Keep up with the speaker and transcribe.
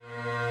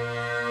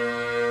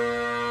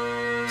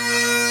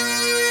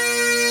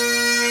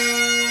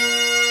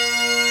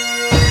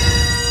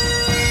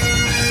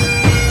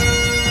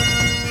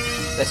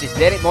This is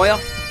Derek Moyer,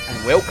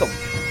 and welcome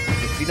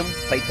to the Freedom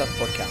Fighter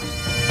Podcast.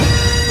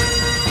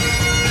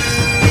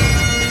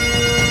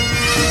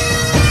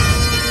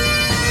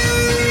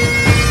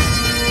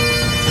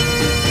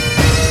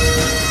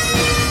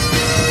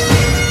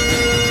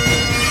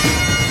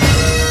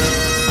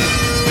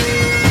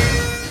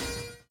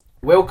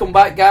 Welcome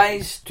back,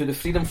 guys, to the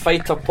Freedom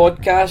Fighter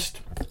Podcast.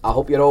 I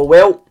hope you're all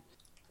well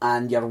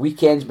and your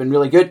weekend's been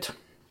really good.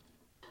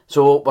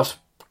 So we're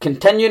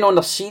continuing on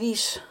the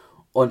series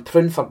on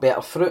Pruned for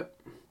Better Fruit.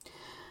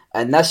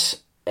 And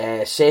this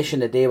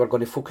session today we're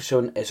going to focus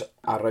on is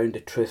around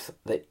the truth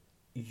that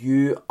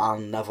you are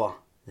never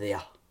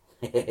there.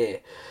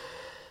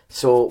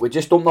 So we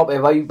just open up with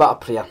a wee bit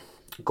of prayer.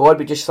 God,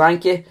 we just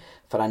thank you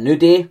for a new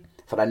day,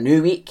 for a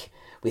new week.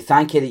 We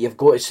thank you that you've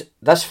got us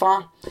this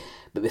far,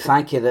 but we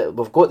thank you that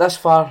we've got this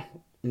far,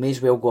 may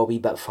as well go a wee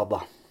bit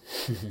further.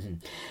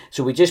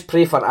 So we just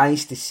pray for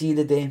eyes to see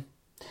the day.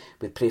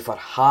 We pray for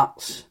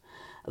hearts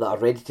that are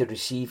ready to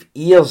receive,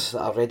 ears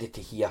that are ready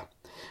to hear.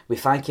 We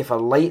thank you for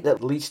light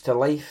that leads to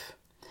life.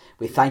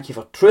 We thank you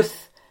for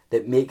truth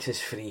that makes us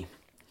free.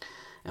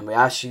 And we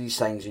ask you these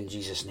things in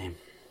Jesus' name.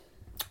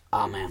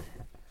 Amen.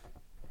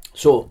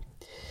 So,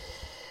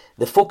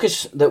 the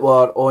focus that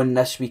we're on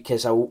this week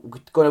is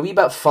going a wee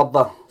bit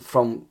further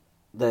from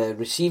the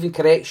receiving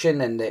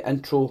correction and the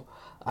intro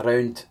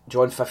around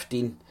John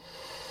 15.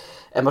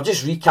 And we're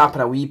just recapping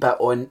a wee bit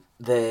on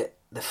the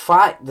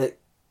fact that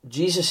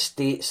Jesus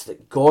states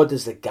that God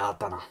is the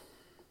gardener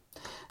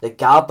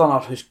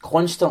who's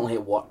constantly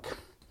at work.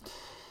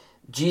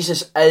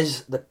 Jesus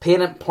is the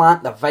parent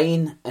plant, the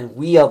vine, and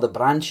we are the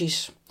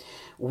branches.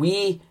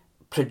 We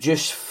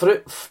produce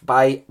fruit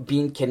by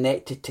being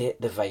connected to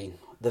the vine.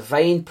 The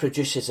vine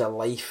produces a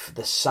life,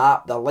 the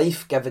sap, the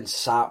life-giving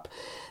sap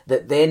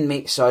that then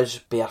makes us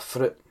bear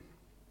fruit.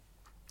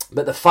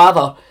 But the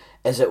Father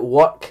is at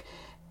work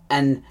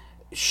in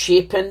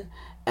shaping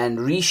and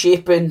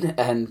reshaping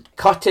and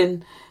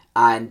cutting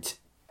and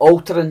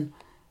altering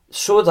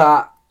so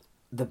that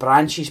the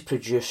branches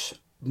produce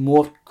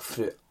more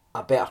fruit,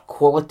 a better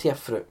quality of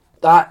fruit.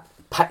 That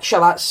picture,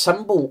 that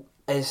symbol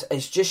is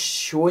just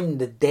showing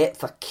the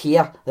depth of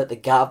care that the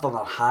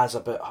gardener has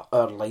about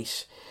our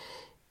lives.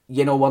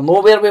 You know, we're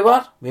not where we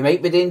were. We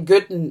might be doing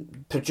good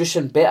and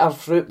producing better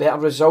fruit, better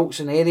results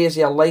in areas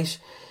of our lives,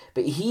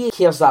 but he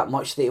cares that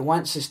much that he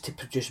wants us to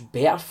produce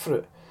better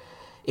fruit.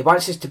 He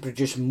wants us to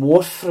produce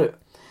more fruit,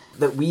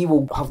 that we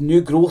will have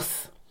new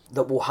growth,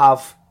 that will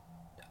have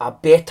a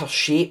better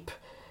shape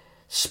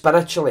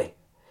spiritually,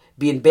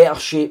 be in better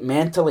shape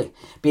mentally,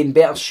 be in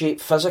better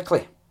shape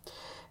physically.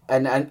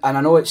 And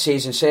I know it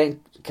says in 2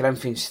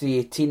 Corinthians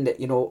 3:18 that,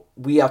 you know,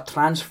 we are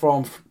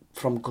transformed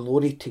from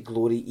glory to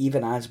glory,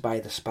 even as by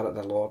the Spirit of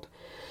the Lord.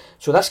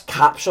 So this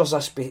captures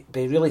us by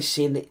really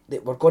saying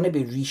that we're going to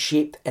be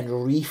reshaped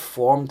and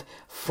reformed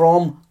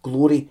from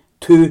glory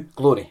to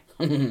glory.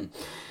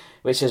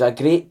 Which is a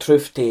great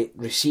truth to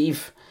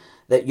receive,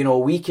 that, you know,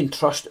 we can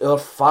trust our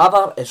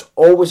Father is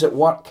always at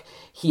work.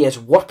 He is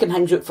working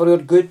things out for our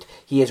good.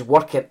 He is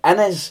working in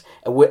us,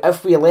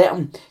 if we let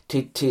him,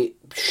 to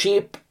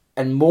shape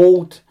and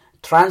mould,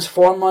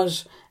 transform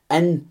us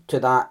into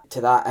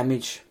that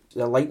image,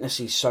 the likeness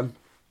of his Son.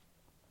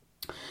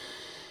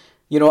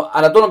 You know,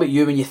 and I don't know about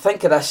you, when you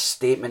think of this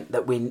statement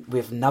that we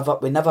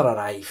never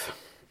arrive.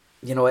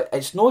 You know,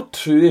 it's not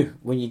true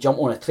when you jump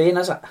on a train,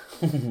 is it?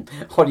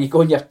 Or you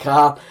go in your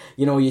car,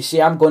 you know, you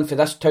say, I'm going from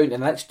this town to the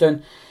next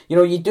town. You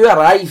know, you do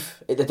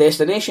arrive at the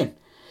destination.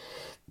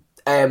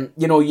 You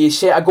know, you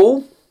set a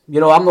goal. You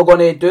know, I'm not going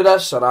to do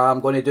this, or I'm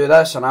going to do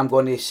this, and I'm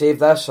going to save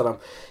this, or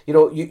you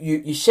know,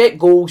 you set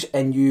goals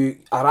and you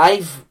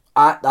arrive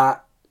at the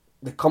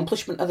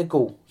accomplishment of the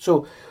goal.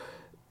 So,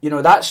 you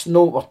know, that's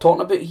not what we're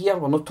talking about here.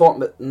 We're not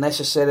talking about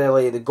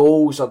necessarily the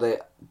goals or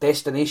the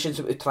destinations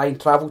that we try and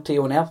travel to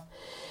on earth.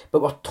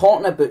 But we're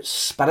talking about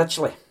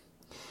spiritually.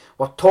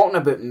 We're talking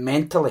about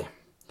mentally.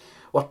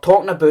 We're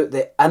talking about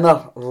the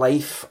inner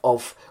life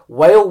of,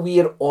 while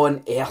we're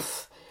on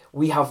earth,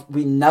 we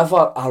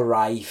never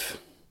arrive.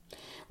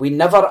 We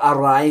never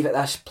arrive at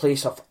this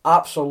place of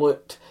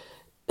absolute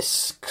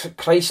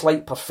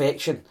Christ-like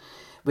perfection.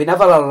 We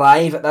never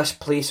arrive at this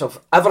place of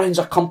everything's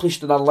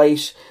accomplished in our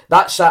lives.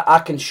 That's it. I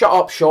can shut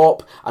up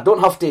shop. I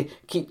don't have to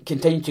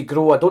continue to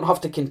grow. I don't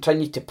have to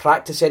continue to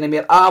practice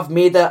anymore. I've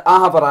made it. I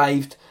have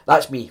arrived.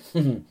 That's me.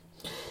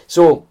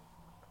 So,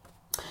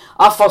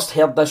 I first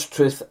heard this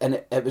truth,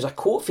 and it was a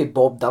quote from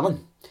Bob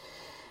Dylan.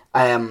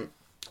 I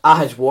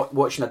was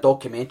watching a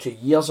documentary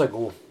years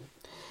ago,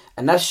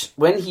 and this,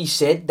 when he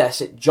said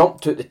this, it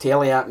jumped out the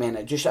telly at me, and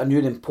I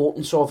knew the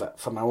importance of it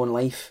for my own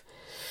life.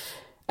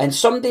 And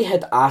somebody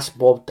had asked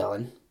Bob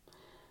Dylan,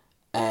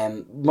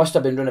 must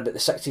have been around about the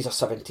 60s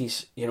or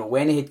 70s, you know,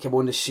 when he had come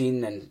on the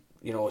scene, and,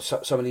 you know,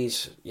 some of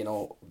these, you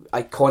know,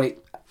 iconic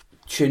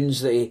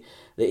tunes that he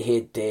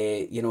had,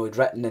 you know, had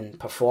written and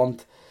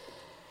performed.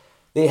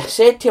 They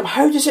said to him,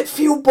 how does it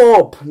feel,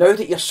 Bob, now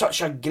that you're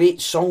such a great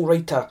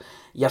songwriter,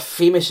 you're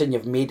famous and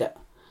you've made it?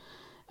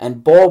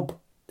 And Bob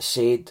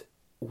said,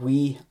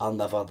 we are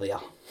never there.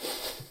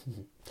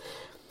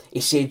 He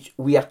said,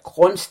 we are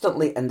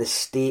constantly in the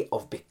state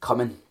of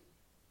becoming.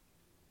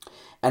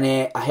 And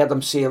I heard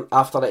him say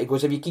after that, he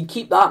goes, if you can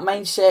keep that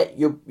mindset,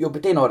 you'll be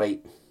doing all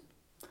right.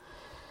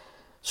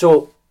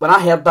 So when I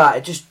heard that,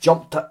 it just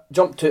jumped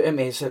out at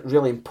me. It's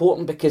really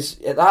important,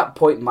 because at that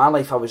point in my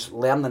life, I was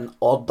learning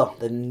order,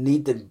 the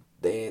need and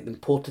the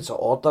importance of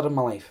order in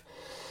my life.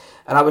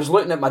 And I was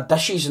looking at my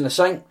dishes in the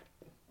sink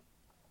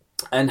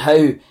and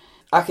how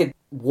I could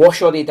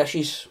wash all the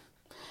dishes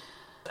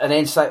and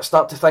then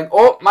start to think,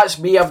 oh, that's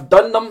me, I've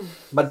done them,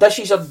 my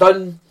dishes are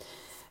done.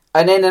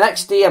 And then the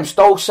next day I'm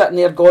still sitting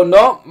there going,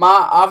 no,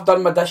 I've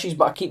done my dishes,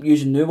 but I keep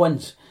using new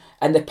ones.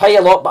 And they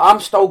pile up, but I'm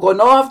still going,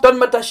 no, I've done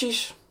my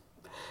dishes.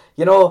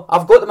 You know,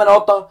 I've got them in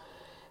order.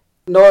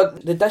 No,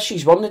 the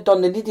dishes weren't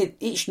done. They needed,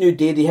 each new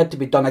day they had to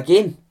be done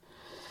again.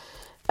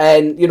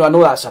 And, you know, I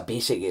know that's a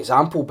basic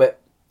example, but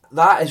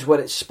that is what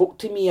it spoke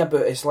to me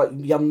about. It's like,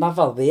 you're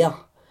never there.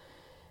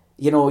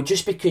 You know,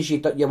 just because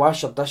you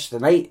wash your dish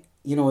tonight,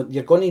 you know,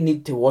 you're going to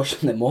need to wash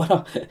them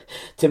tomorrow.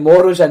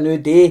 Tomorrow's a new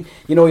day.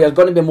 You know, you're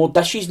going to be more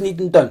dishes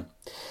needing done.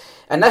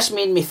 And this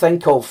made me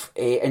think of,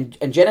 in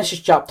Genesis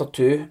chapter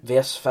 2,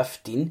 verse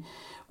 15,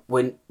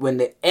 when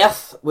the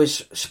earth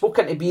was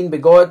spoken to being by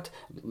God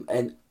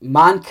and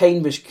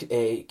mankind was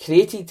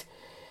created,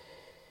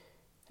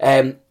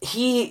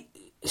 he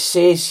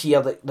says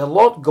here that the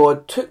Lord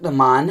God took the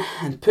man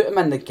and put him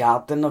in the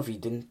Garden of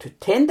Eden to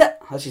tend it,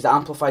 this is the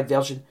Amplified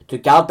Version, to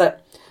guard it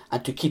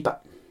and to keep it.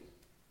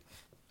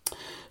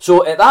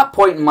 So at that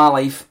point in my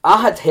life,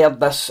 I had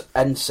heard this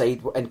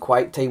inside in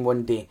quiet time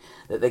one day,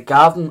 that the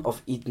Garden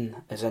of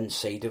Eden is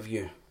inside of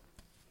you.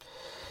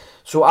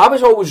 So I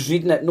was always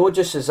reading it, not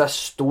just as this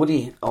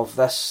story of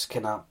this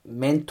kind of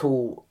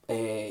mental,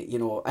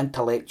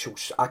 intellectual,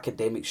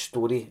 academic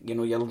story. You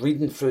know, you're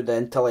reading through the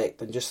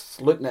intellect and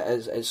just looking at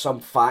it as some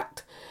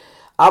fact.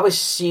 I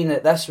was seeing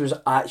that this was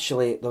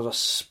actually, there's a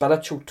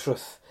spiritual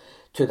truth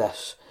to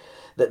this,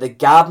 that the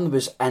garden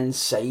was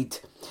inside.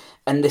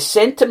 And the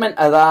sentiment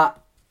of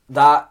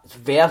that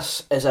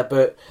verse is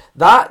about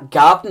that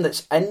garden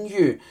that's in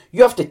you.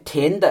 You have to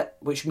tend it,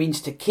 which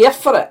means to care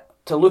for it,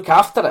 to look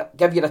after it,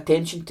 give your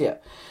attention to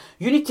it.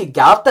 You need to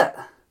guard it.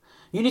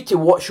 You need to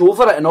watch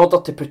over it in order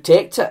to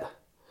protect it.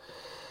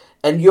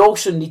 And you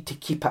also need to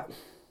keep it,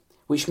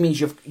 which means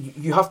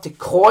you have to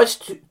cause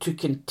to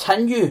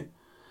continue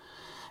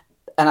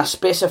in a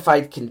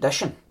specified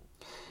condition.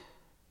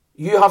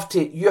 You have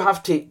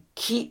to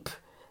keep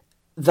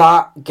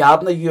that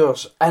garden of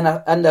yours in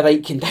the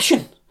right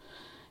condition.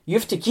 You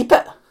have to keep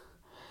it.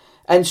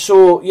 And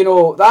so, you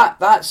know, that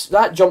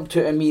jumped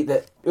out at me,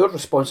 that our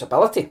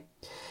responsibility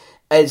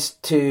is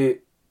to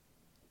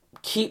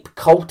keep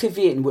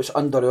cultivating what's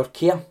under our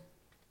care.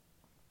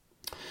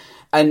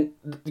 And,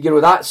 you know,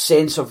 that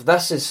sense of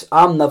this is,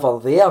 I'm never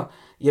there.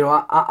 You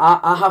know,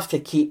 I have to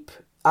keep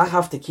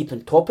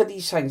on top of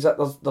these things.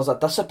 There's a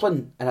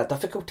discipline and a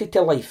difficulty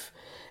to life.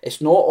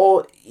 It's not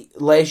all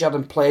leisure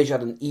and pleasure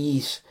and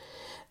ease.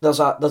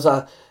 There's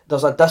a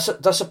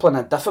discipline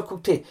and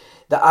difficulty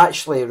that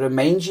actually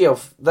reminds you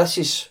of this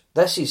is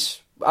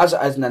as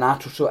it is in the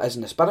natural, so it is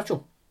in the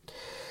spiritual.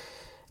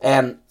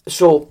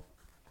 So,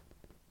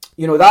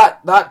 you know,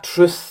 that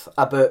truth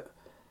about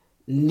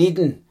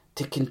needing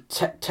to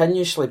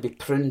continuously be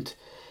pruned,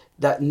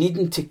 that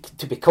needing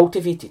to be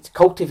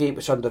cultivate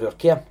what's under our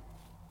care.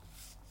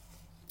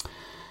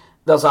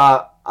 There's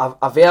a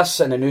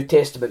verse in the New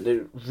Testament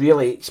that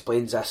really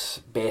explains this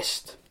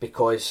best,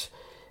 because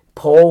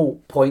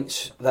Paul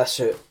points this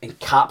out and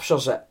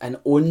captures it and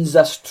owns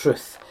this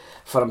truth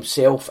for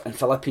himself in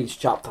Philippians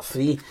chapter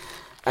 3.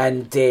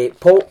 And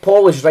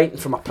Paul is writing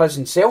from a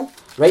prison cell,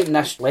 writing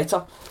this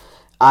letter.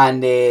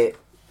 And, he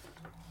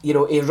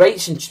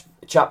writes in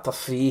chapter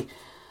 3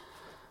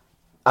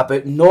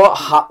 about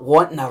not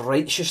wanting a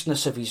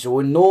righteousness of his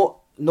own,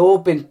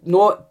 not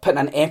putting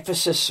an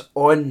emphasis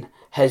on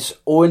his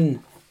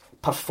own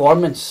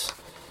performance.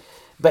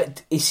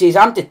 But he says,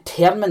 I'm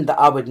determined that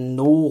I would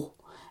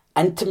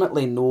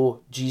intimately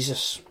know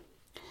Jesus,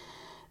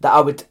 that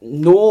I would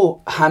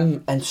know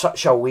him in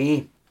such a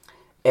way,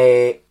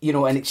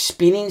 and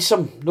experience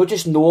him, not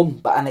just know him,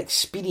 but an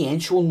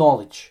experiential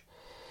knowledge.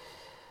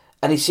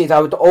 And he said, I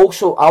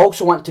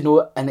also want to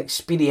know an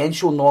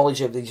experiential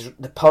knowledge of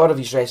the power of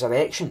his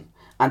resurrection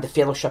and the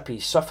fellowship of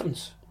his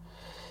sufferings,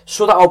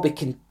 so that I'll be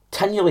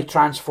continually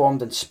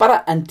transformed in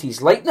spirit into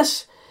his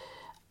likeness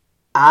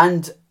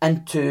and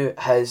into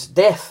his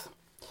death.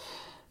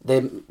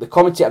 The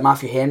commentator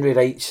Matthew Henry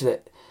writes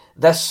that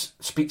this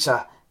speaks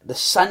of the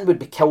sin would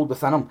be killed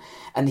within him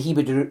and he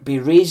would be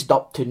raised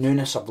up to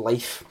newness of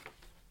life.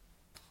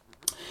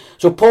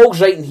 So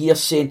Paul's writing here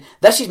saying,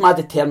 this is my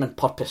determined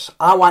purpose.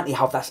 I want to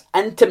have this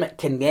intimate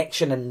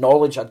connection and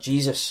knowledge of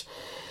Jesus,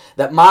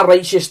 that my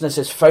righteousness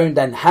is found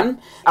in him.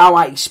 I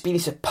want to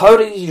experience the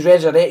power of his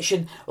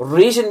resurrection,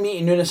 raising me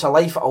to newness of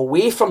life,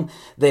 away from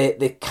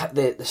the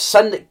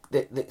sin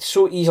that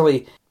so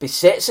easily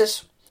besets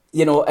us.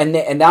 You know, and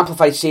the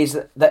Amplified says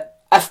that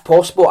if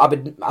possible, I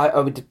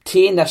would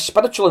obtain this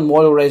spiritual and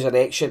moral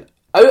resurrection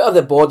out of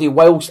the body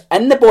whilst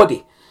in the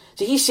body.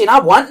 So he's saying,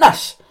 I want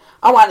this.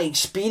 I want to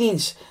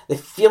experience the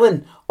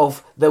feeling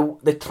of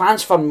the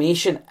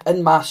transformation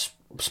in my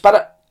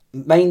spirit,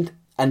 mind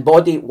and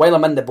body while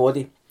I'm in the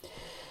body.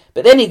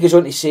 But then he goes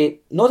on to say,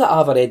 not that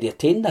I've already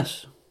attained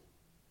this.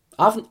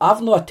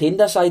 I've not attained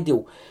this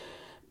ideal.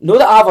 Not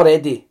that I've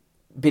already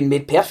been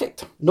made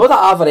perfect. Not that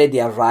I've already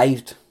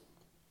arrived.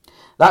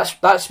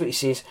 That's what he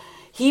says.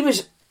 He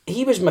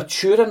was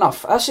mature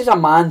enough. This is a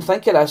man,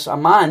 think of this, a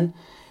man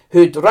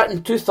who'd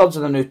written 2/3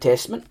 of the New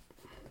Testament.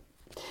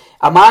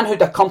 A man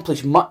who'd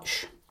accomplished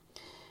much,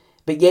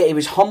 but yet he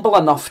was humble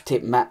enough to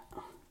admit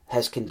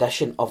his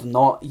condition of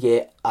not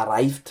yet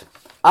arrived.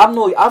 I've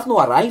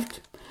not arrived.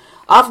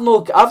 I've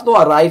not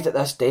arrived at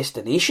this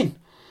destination.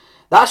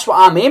 That's what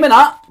I'm aiming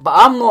at, but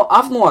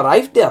I've not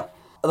arrived there.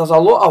 There's a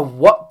lot of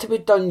work to be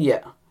done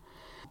yet.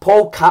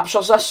 Paul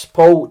captures this.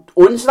 Paul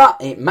owns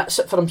that. He admits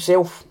it for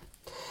himself.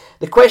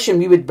 The question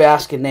we would be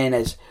asking then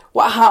is,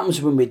 what happens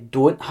when we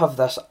don't have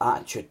this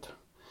attitude?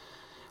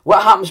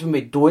 What happens when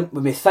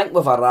we think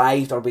we've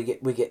arrived, or we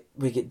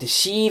get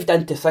deceived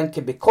into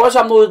thinking, because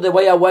I'm not the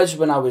way I was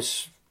when I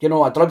was, a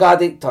drug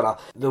addict, or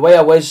the way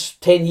I was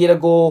 10 years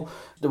ago,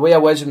 the way I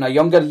was in my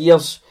younger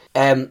years.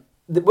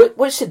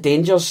 What's the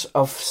dangers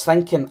of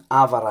thinking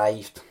I've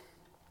arrived?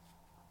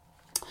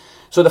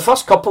 So the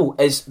first couple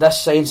is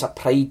this sense of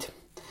pride,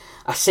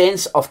 a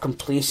sense of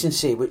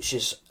complacency, which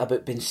is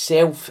about being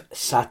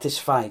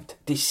self-satisfied,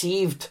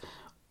 deceived,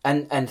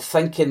 and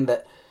thinking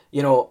that,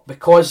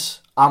 because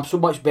I'm so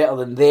much better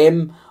than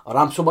them, or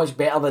I'm so much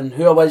better than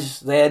who I was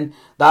then,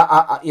 that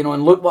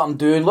and look what I'm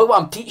doing, look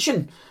what I'm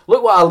teaching,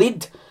 look what I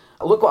lead,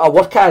 look what I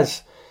work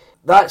as.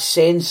 That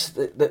sense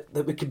that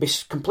we could be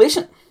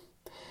complacent,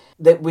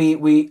 that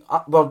we're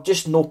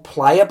just not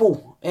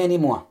pliable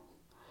anymore.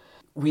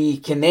 We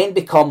can then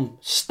become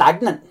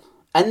stagnant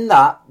in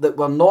that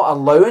we're not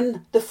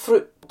allowing the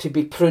fruit to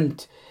be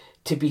pruned,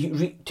 to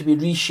be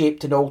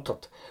reshaped and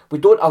altered. We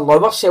don't allow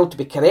ourselves to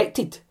be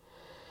corrected.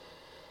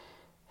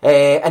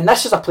 And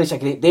this is a place of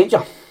great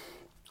danger.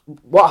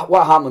 What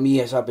happened to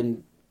me is I've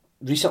been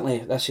recently,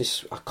 this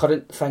is a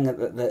current thing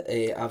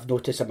that I've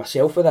noticed in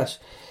myself with this.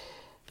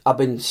 I've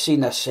been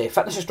seeing this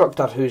fitness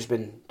instructor who's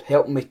been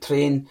helping me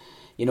train,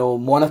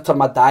 monitor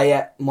my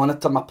diet,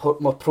 monitor my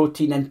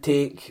protein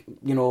intake,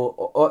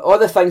 all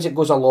the things that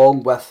goes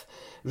along with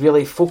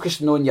really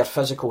focusing on your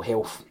physical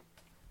health.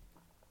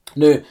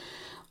 Now,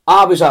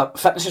 I was a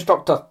fitness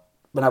instructor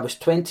when I was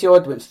 20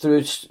 odd, went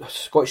through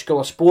Scottish School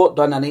of Sport,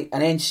 done an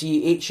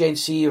NC,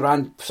 HNC,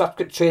 ran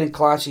circuit training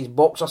classes,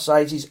 boxer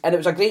sizes, and it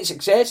was a great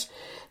success.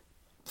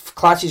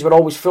 Classes were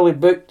always fully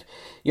booked,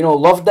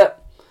 loved it.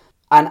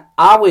 And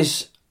I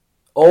was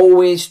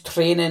always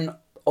training,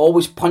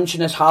 always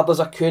punching as hard as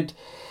I could.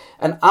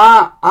 And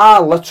I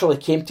literally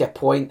came to a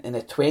point in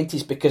the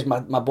 20s, because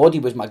my body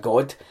was my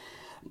god.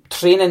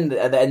 Training, the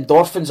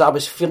endorphins I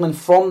was feeling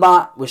from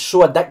that was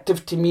so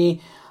addictive to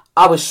me.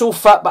 I was so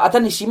fit, but I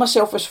didn't see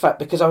myself as fit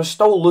because I was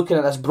still looking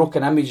at this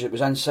broken image that was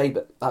inside.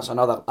 But that's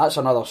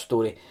another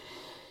story.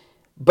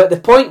 But the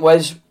point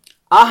was,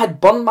 I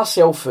had burned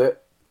myself out,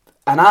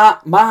 and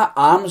my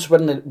arms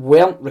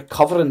weren't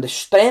recovering. The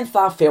strength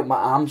I felt in my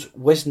arms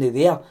wasn't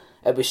there.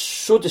 It was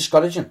so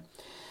discouraging.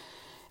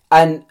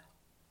 And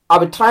I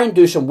would try and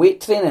do some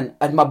weight training,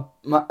 and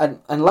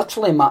and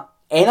literally my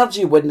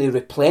energy wouldn't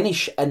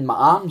replenish in my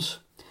arms.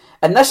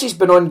 And this has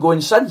been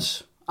ongoing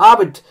since. I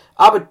would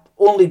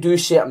only do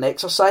certain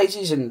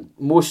exercises, and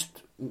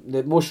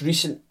the most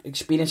recent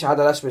experience I had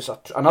of this was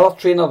another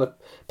trainer the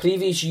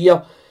previous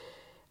year,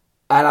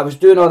 and I was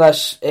doing all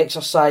this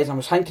exercise, and I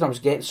was thinking I was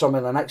getting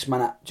something, the next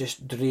minute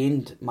just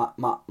drained, my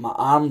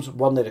arms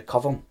weren't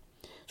recovering.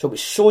 So it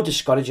was so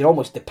discouraging,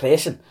 almost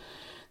depressing,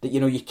 that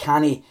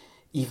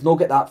you've not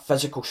got that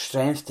physical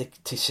strength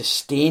to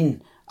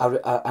sustain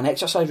an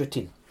exercise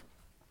routine.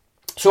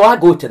 So I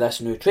go to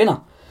this new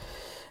trainer,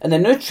 and the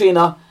new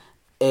trainer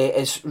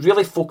is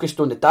really focused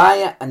on the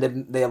diet and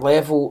the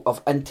level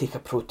of intake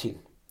of protein.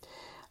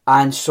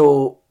 And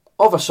so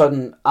all of a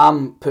sudden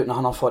I'm putting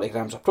 140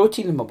 grams of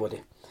protein in my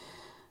body,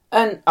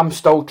 and I'm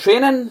still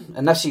training,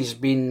 and this has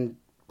been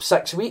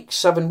 7 weeks,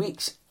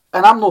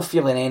 and I've not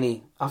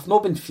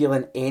been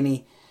feeling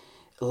any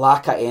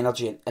lack of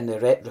energy in the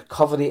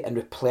recovery and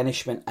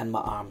replenishment in my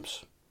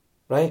arms,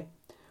 right?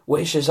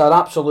 Which is an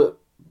absolute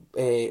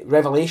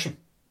revelation,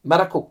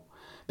 miracle,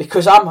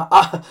 because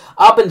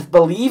I've been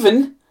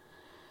believing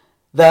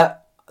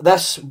that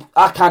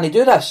I can't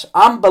do this.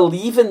 I'm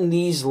believing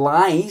these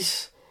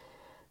lies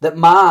that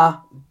my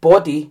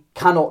body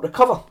cannot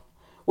recover,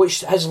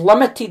 which has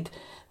limited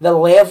the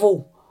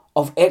level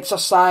of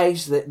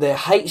exercise, the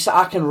heights that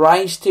I can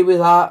rise to with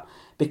that,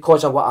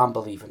 because of what I'm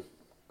believing.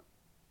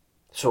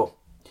 So,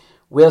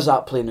 where's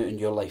that playing out in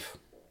your life?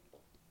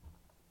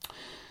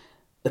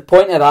 The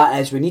point of that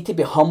is we need to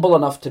be humble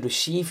enough to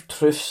receive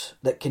truths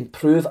that can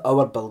prove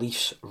our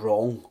beliefs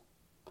wrong.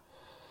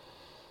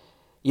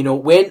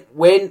 When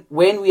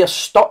we are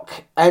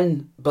stuck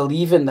in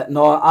believing that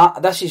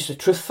this is the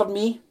truth for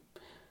me,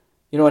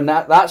 in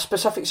that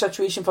specific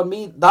situation for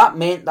me, that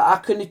meant that I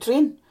couldn't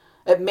train.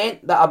 It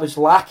meant that I was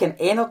lacking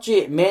energy.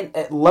 It meant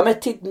it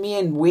limited me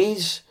in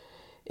ways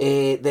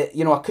that,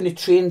 I couldn't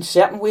train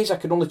certain ways. I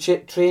could only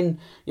train,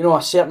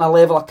 a certain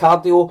level of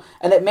cardio,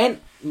 and it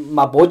meant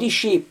my body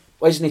shape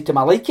wasn't to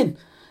my liking,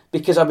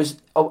 because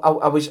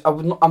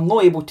I'm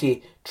not able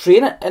to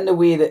train it in the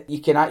way that you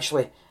can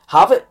actually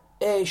have it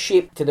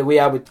shaped to the way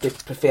I would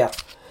prefer.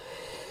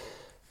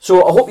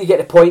 So I hope you get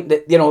the point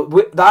that,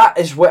 that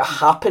is what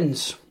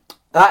happens.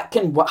 That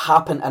can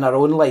happen in our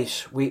own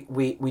lives. We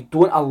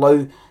don't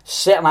allow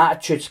certain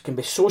attitudes can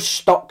be so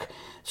stuck.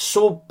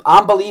 So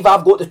I believe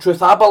I've got the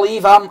truth. I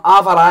believe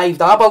I've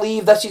arrived. I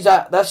believe this is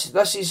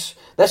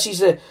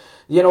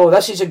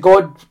a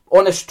God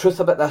honest truth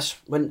about this.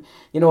 When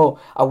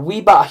a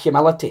wee bit of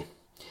humility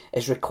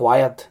is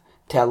required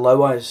to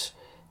allow us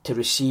to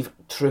receive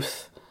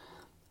truth,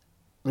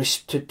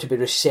 to be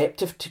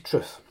receptive to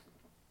truth.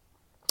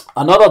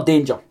 Another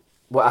danger,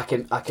 what I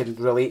can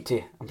relate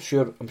to, I'm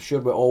sure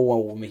we all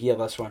will when we hear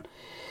this one,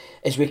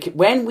 is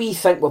when we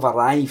think we've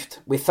arrived,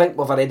 we think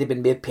we've already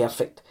been made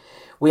perfect.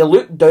 We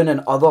look down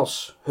on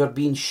others who are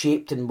being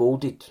shaped and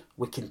moulded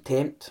with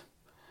contempt.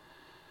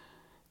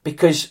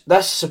 Because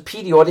this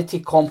superiority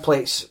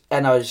complex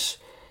in us,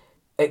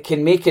 it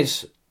can make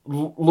us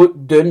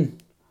look down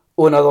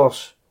on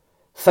others,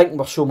 thinking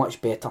we're so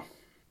much better.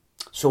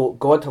 So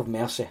God have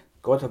mercy.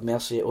 God have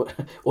mercy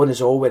on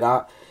us all with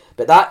that.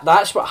 But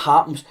that's what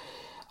happens.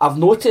 I've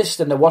noticed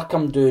in the work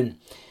I'm doing,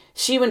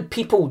 see when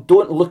people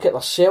don't look at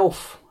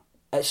themselves,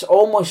 it's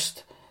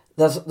almost,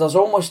 there's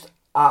almost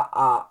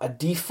a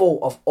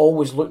default of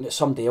always looking at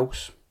somebody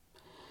else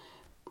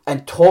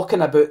and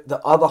talking about the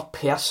other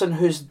person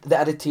who's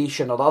the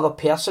irritation or the other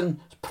person's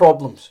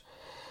problems.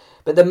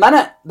 But the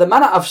minute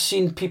I've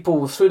seen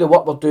people through the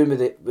work we're doing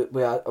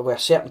with a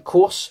certain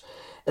course,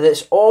 that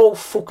it's all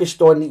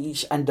focused on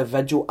each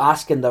individual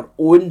asking their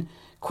own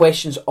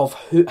questions of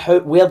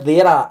where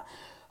they're at,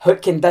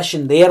 what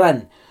condition they're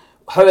in,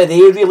 how are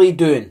they really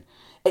doing.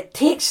 It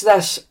takes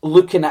this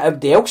looking at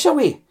everybody else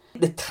away.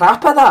 The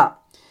trap of that,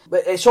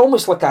 it's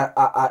almost like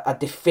a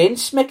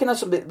defence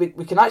mechanism.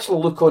 We can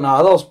actually look on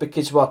others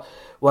because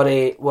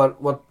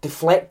we're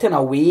deflecting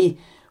away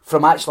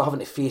from actually having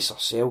to face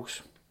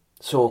ourselves.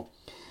 So,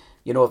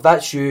 if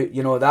that's you,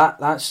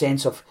 that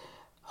sense of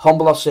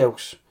humble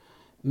ourselves,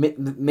 make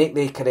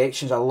the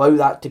corrections, allow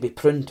that to be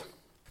pruned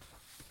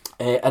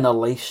in our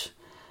lives.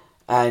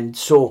 And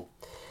so,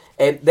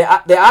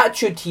 the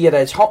attitude here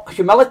is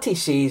humility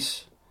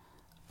says,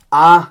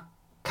 I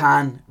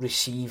can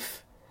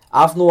receive.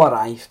 I've not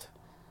arrived.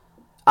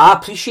 I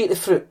appreciate the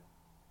fruit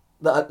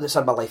that's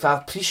in my life. I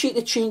appreciate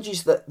the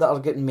changes that are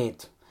getting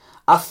made.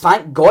 I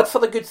thank God for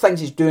the good things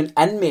He's doing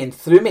in me and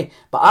through me,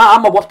 but I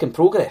am a work in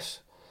progress.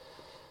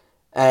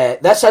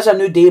 This is a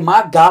new day.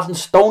 My garden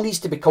still needs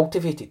to be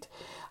cultivated.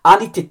 I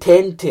need to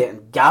tend to it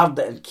and guard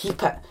it and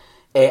keep it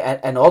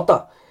in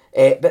order.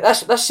 But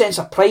this sense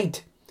of pride,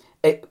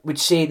 it would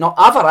say, no,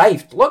 I've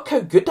arrived. Look how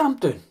good I'm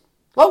doing.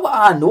 Look what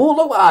I know.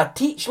 Look what I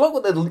teach. Look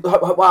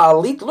what I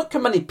lead. Look how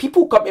many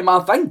people come to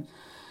my thing.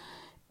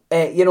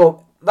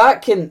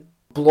 That can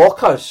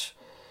block us,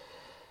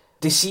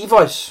 deceive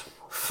us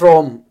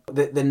from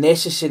the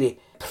necessary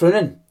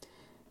pruning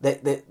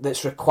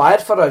that's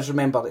required for us.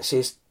 Remember, it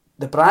says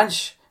the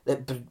branch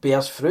that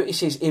bears fruit, it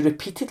says he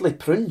repeatedly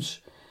prunes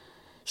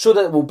so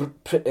that it will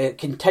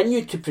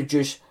continue to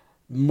produce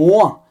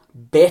more,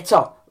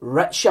 better,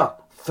 richer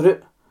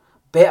fruit,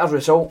 better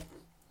result.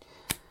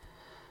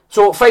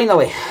 So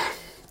finally,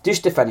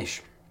 just to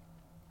finish,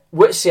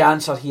 what's the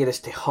answer here is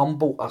to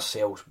humble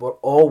ourselves. We're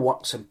all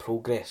works in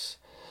progress.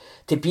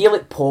 To be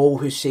like Paul,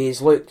 who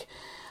says, look,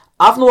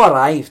 I've not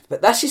arrived,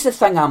 but this is the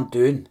thing I'm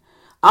doing.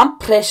 I'm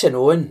pressing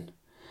on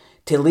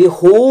to lay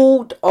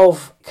hold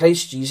of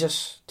Christ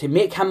Jesus, to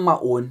make him my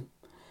own.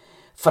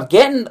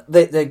 Forgetting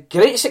the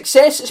great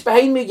success that's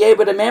behind me, yeah,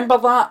 we remember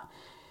that.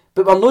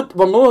 But we're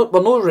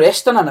not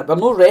resting in it. We're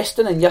not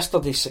resting in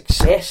yesterday's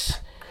success.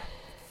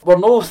 We're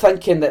not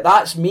thinking that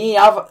that's me.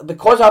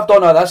 Because I've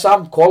done all this,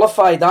 I'm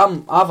qualified.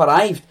 I've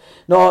arrived.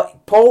 No,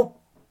 Paul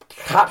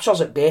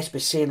captures it best by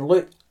saying,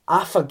 look,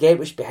 I forget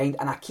what's behind,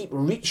 and I keep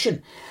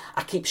reaching.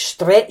 I keep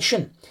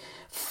stretching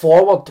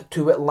forward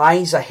to what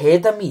lies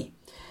ahead of me.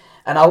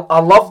 And I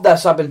love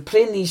this. I've been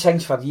praying these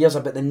things for years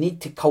about the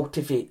need to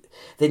cultivate,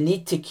 the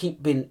need to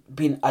keep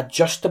being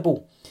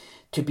adjustable,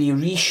 to be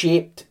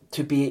reshaped,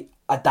 to be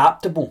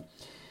adaptable,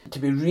 to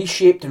be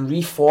reshaped and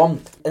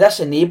reformed. This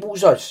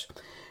enables us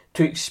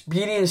to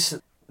experience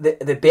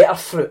the better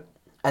fruit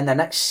in the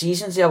next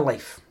seasons of our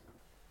life.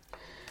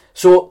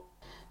 So,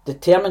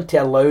 determined to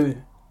allow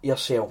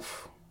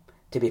yourself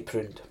to be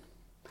pruned.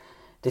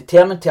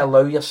 Determined to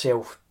allow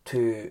yourself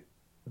to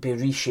be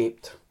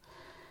reshaped,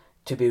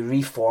 to be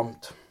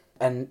reformed,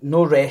 and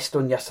no rest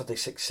on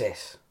yesterday's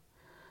success,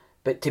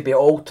 but to be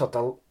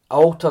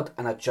altered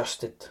and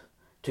adjusted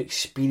to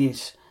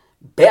experience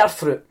better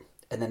fruit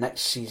in the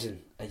next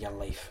season of your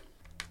life.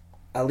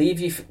 I leave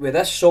you with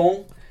this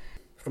song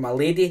from a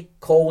lady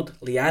called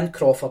Leanne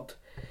Crawford,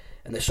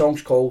 and the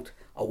song's called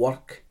A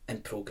Work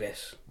in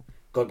Progress.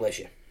 God bless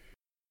you.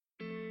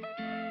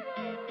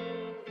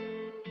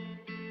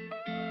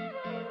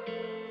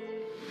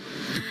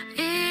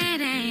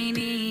 It ain't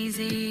easy.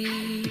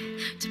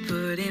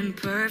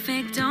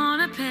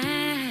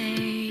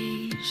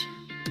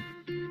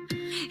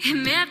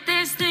 Admit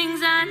there's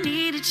things I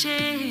need to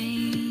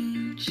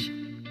change.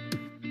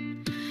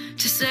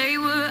 To say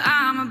what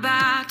I'm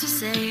about to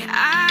say,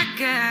 I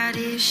got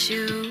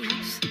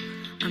issues.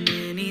 I'm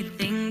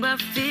anything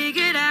but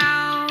figured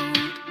out.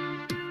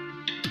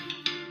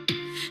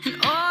 And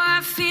oh,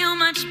 I feel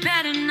much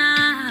better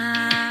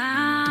now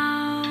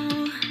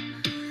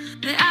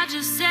that I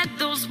just said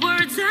those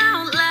words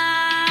out loud.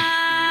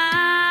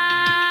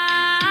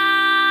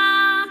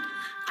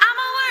 I'm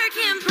a work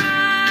in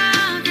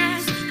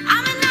progress.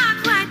 I'm not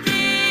quite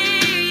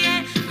there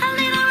yet. A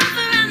little rough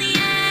around the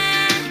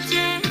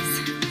edges.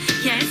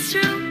 Yeah, it's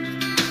true.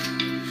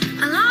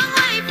 A long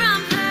way from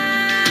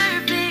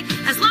perfect.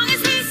 As long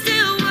as he's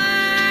still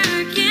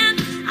working,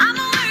 I'm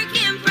a work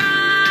in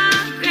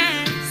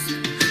progress.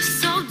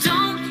 So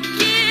don't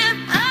give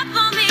up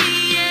on me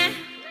yet.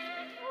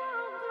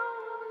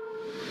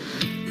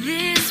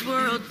 This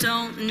world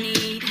don't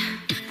need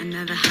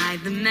another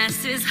hide the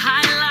messes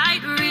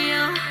highlight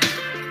reel.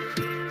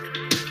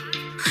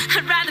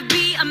 I'd rather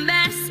be a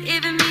mess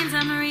if it means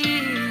I'm real.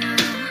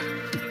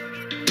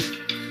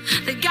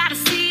 They gotta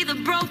see the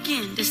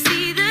broken to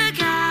see the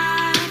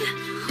God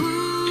who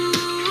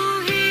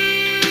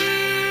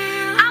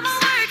heals. I'm a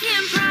work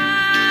in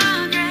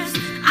progress.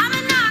 I'm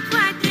not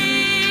quite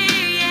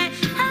there yet.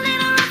 A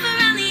little rough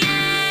around the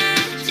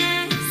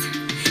edges.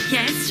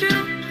 Yeah, it's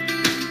true.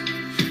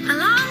 A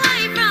long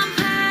way from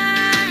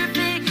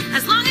perfect.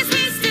 As long as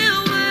he's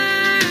still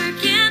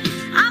working,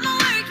 I'm a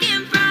work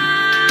in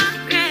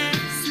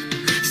progress.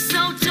 So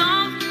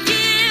don't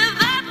give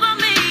up on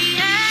me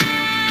yet.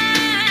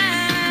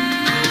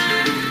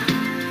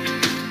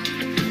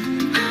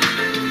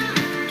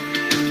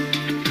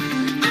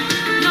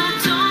 No,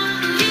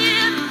 don't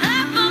give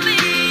up on me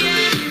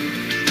yet.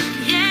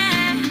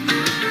 Yeah,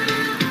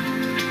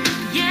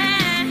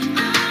 yeah,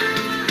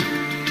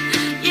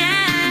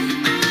 yeah.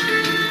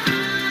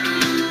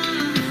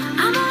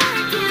 I'm a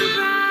work in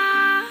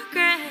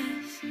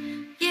progress.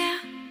 Yeah,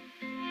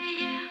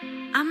 yeah.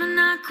 I'm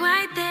not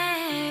quite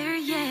there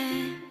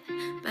yet,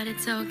 but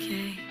it's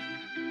okay.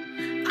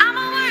 I'm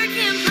a work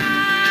in progress.